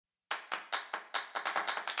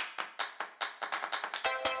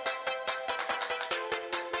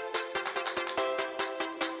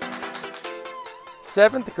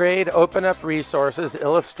7th grade Open Up Resources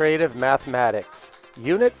Illustrative Mathematics,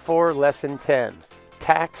 Unit 4, Lesson 10,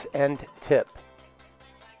 Tax and Tip.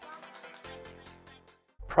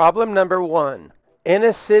 Problem number 1. In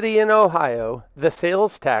a city in Ohio, the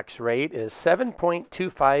sales tax rate is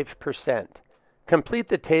 7.25%. Complete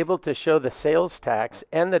the table to show the sales tax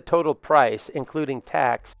and the total price, including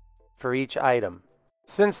tax, for each item.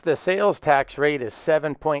 Since the sales tax rate is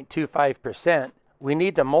 7.25%, we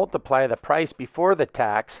need to multiply the price before the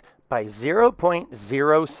tax by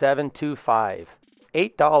 0.0725.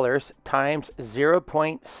 $8 times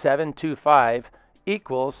 0.725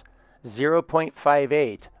 equals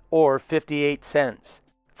 0.58 or 58 cents.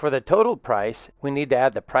 For the total price, we need to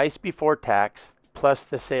add the price before tax plus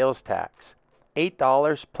the sales tax.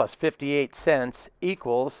 $8 plus 58 cents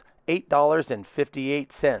equals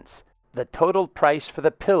 $8.58, the total price for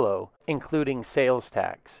the pillow, including sales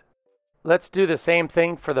tax. Let's do the same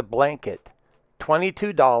thing for the blanket.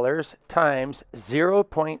 $22 times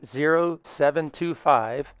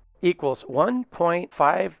 0.0725 equals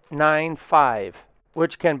 1.595,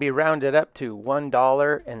 which can be rounded up to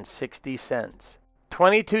 $1.60.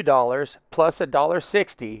 $22 plus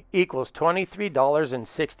 $1.60 equals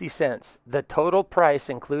 $23.60, the total price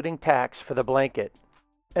including tax for the blanket.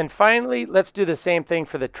 And finally, let's do the same thing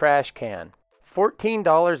for the trash can.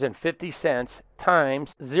 $14.50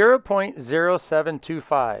 times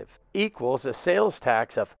 0.0725 equals a sales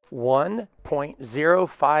tax of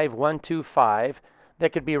 1.05125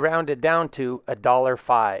 that could be rounded down to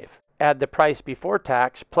 $1.05. Add the price before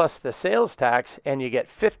tax plus the sales tax and you get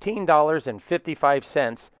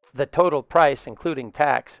 $15.55, the total price including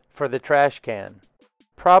tax for the trash can.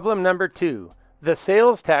 Problem number 2. The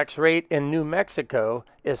sales tax rate in New Mexico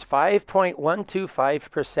is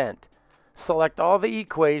 5.125%. Select all the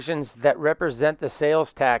equations that represent the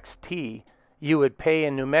sales tax T you would pay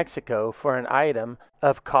in New Mexico for an item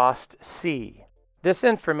of cost C. This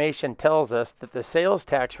information tells us that the sales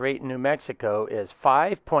tax rate in New Mexico is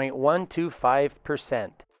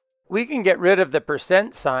 5.125%. We can get rid of the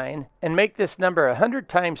percent sign and make this number 100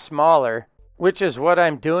 times smaller, which is what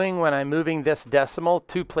I'm doing when I'm moving this decimal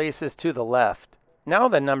 2 places to the left. Now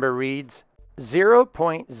the number reads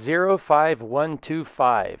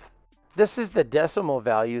 0.05125. This is the decimal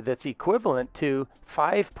value that's equivalent to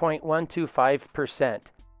 5.125%,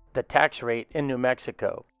 the tax rate in New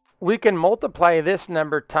Mexico. We can multiply this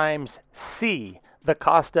number times C, the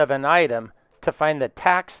cost of an item, to find the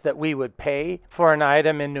tax that we would pay for an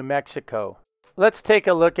item in New Mexico. Let's take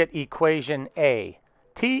a look at equation A.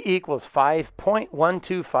 T equals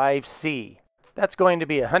 5.125C. That's going to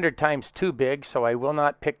be 100 times too big, so I will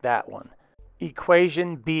not pick that one.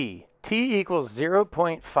 Equation B. T equals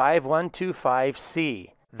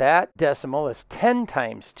 0.5125C. That decimal is 10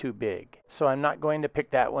 times too big, so I'm not going to pick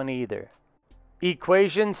that one either.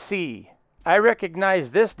 Equation C. I recognize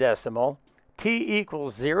this decimal. T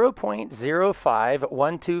equals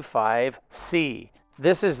 0.05125C.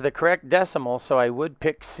 This is the correct decimal, so I would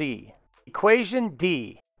pick C. Equation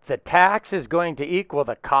D. The tax is going to equal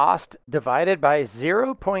the cost divided by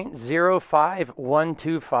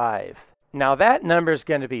 0.05125. Now that number is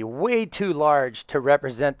going to be way too large to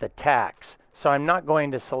represent the tax, so I'm not going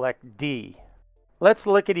to select D. Let's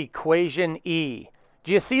look at equation E.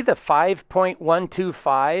 Do you see the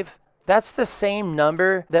 5.125? That's the same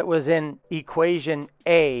number that was in equation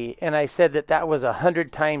A, and I said that that was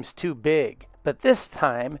 100 times too big. But this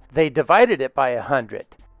time, they divided it by 100,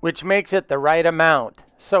 which makes it the right amount.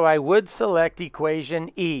 So I would select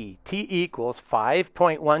equation E. T equals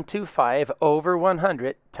 5.125 over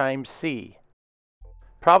 100 times C.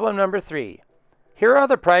 Problem number 3. Here are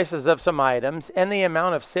the prices of some items and the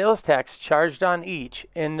amount of sales tax charged on each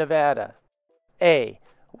in Nevada. A.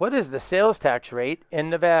 What is the sales tax rate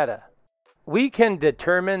in Nevada? We can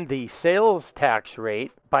determine the sales tax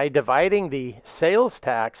rate by dividing the sales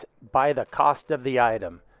tax by the cost of the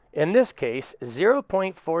item. In this case,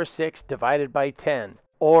 0.46 divided by 10,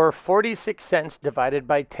 or 46 cents divided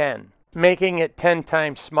by 10, making it 10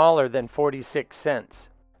 times smaller than 46 cents.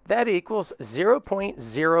 That equals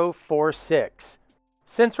 0.046.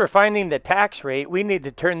 Since we're finding the tax rate, we need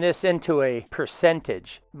to turn this into a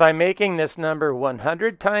percentage by making this number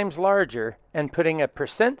 100 times larger and putting a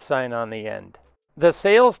percent sign on the end. The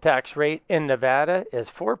sales tax rate in Nevada is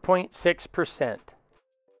 4.6%.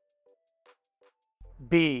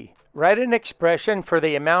 B. Write an expression for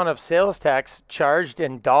the amount of sales tax charged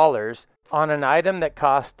in dollars on an item that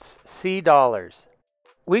costs C dollars.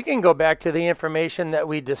 We can go back to the information that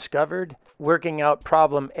we discovered working out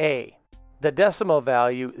problem A. The decimal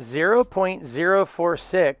value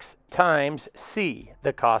 0.046 times C,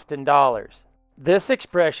 the cost in dollars. This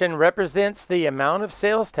expression represents the amount of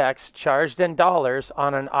sales tax charged in dollars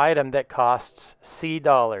on an item that costs C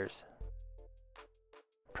dollars.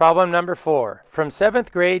 Problem number 4. From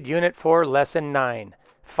 7th grade, Unit 4, Lesson 9.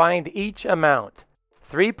 Find each amount.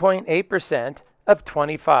 3.8% of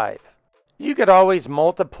 25. You could always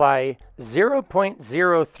multiply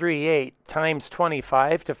 0.038 times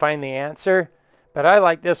 25 to find the answer, but I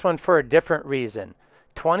like this one for a different reason.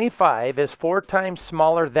 25 is 4 times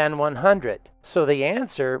smaller than 100, so the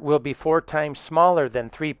answer will be 4 times smaller than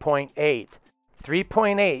 3.8.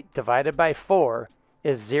 3.8 divided by 4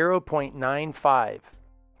 is 0.95.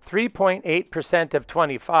 3.8% of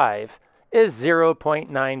 25 is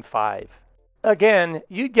 0.95. Again,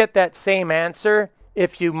 you'd get that same answer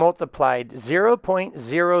if you multiplied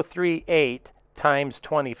 0.038 times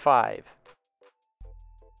 25.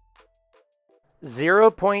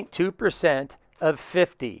 0.2% of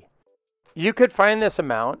 50. You could find this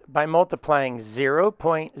amount by multiplying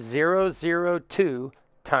 0.002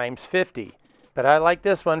 times 50, but I like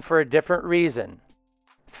this one for a different reason.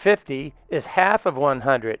 50 is half of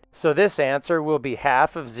 100, so this answer will be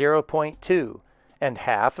half of 0.2, and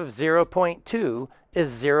half of 0.2 is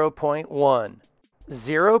 0.1.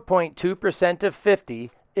 0.2% of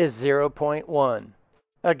 50 is 0.1.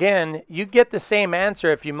 Again, you get the same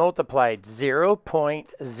answer if you multiplied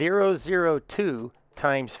 0.002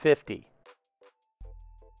 times 50.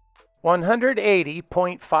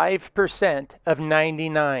 180.5% of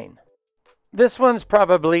 99. This one's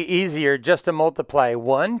probably easier just to multiply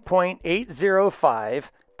 1.805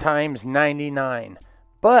 times 99,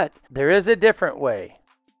 but there is a different way.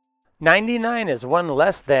 99 is 1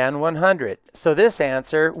 less than 100, so this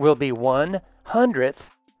answer will be 1/100th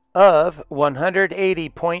of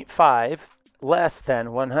 180.5 less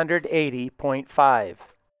than 180.5.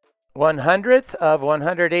 1/100th of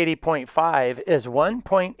 180.5 is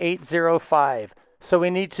 1.805, so we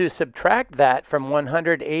need to subtract that from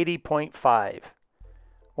 180.5.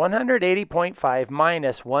 180.5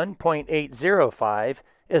 minus 1.805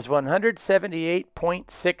 is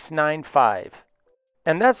 178.695.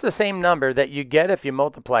 And that's the same number that you get if you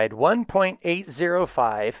multiplied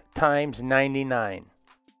 1.805 times 99.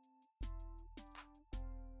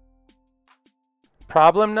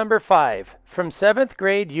 Problem number 5. From 7th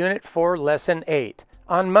grade, Unit 4, Lesson 8.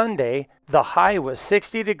 On Monday, the high was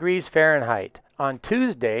 60 degrees Fahrenheit. On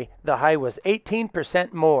Tuesday, the high was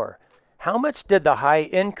 18% more. How much did the high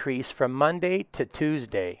increase from Monday to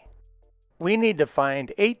Tuesday? We need to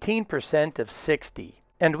find 18% of 60.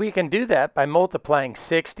 And we can do that by multiplying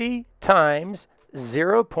 60 times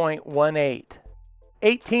 0.18.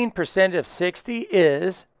 18% of 60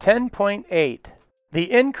 is 10.8. The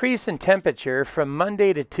increase in temperature from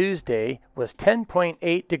Monday to Tuesday was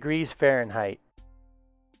 10.8 degrees Fahrenheit.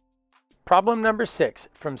 Problem number 6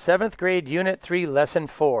 from 7th grade, Unit 3, Lesson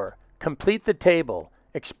 4. Complete the table.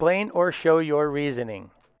 Explain or show your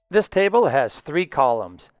reasoning. This table has 3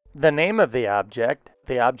 columns. The name of the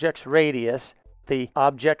object's radius, the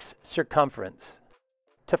object's circumference.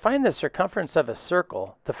 To find the circumference of a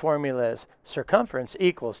circle, the formula is circumference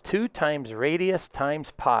equals 2 times radius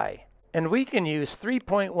times pi. And we can use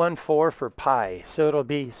 3.14 for pi, so it'll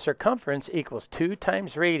be circumference equals 2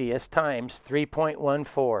 times radius times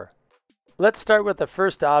 3.14. Let's start with the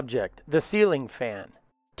first object, the ceiling fan.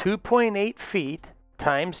 2.8 feet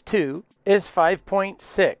times 2 is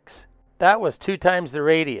 5.6. That was 2 times the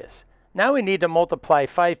radius. Now we need to multiply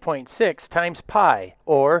 5.6 times pi,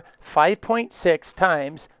 or 5.6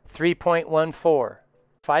 times 3.14.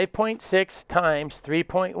 5.6 times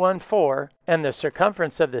 3.14, and the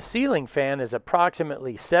circumference of the ceiling fan is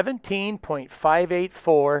approximately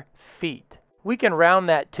 17.584 feet. We can round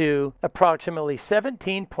that to approximately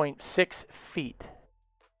 17.6 feet.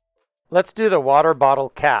 Let's do the water bottle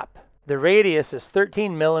cap. The radius is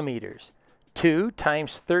 13 millimeters. 2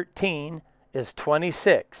 times 13 is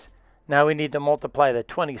 26. Now we need to multiply the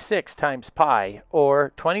 26 times pi,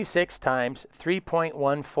 or 26 times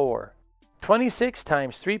 3.14. 26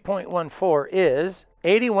 times 3.14 is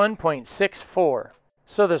 81.64.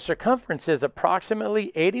 So the circumference is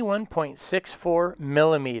approximately 81.64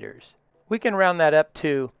 millimeters. We can round that up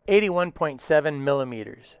to 81.7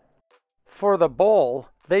 millimeters. For the bowl,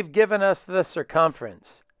 they've given us the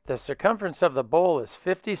circumference. The circumference of the bowl is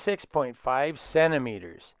 56.5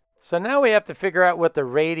 centimeters. So now we have to figure out what the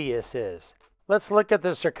radius is. Let's look at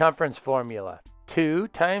the circumference formula. 2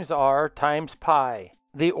 times r times pi.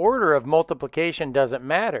 The order of multiplication doesn't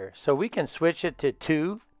matter, so we can switch it to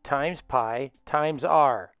 2 times pi times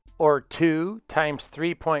r, or 2 times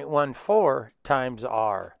 3.14 times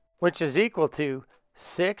r, which is equal to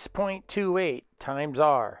 6.28 times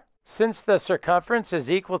r. Since the circumference is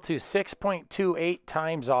equal to 6.28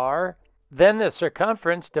 times r, then the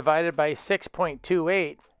circumference divided by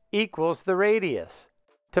 6.28 equals the radius.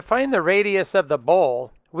 To find the radius of the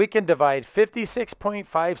bowl, we can divide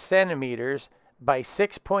 56.5 centimeters by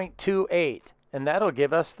 6.28, and that'll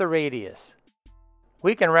give us the radius.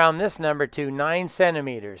 We can round this number to 9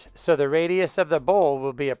 centimeters, so the radius of the bowl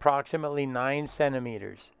will be approximately 9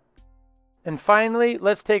 centimeters. And finally,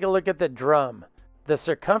 let's take a look at the drum. The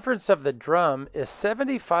circumference of the drum is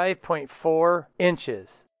 75.4 inches.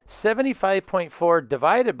 75.4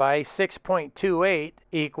 divided by 6.28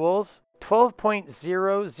 equals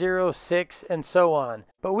 12.006 and so on,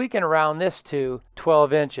 but we can round this to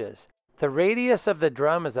 12 inches. The radius of the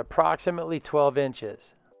drum is approximately 12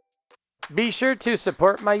 inches. Be sure to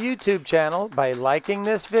support my YouTube channel by liking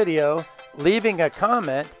this video, leaving a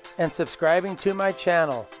comment, and subscribing to my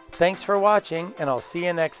channel. Thanks for watching, and I'll see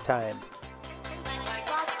you next time.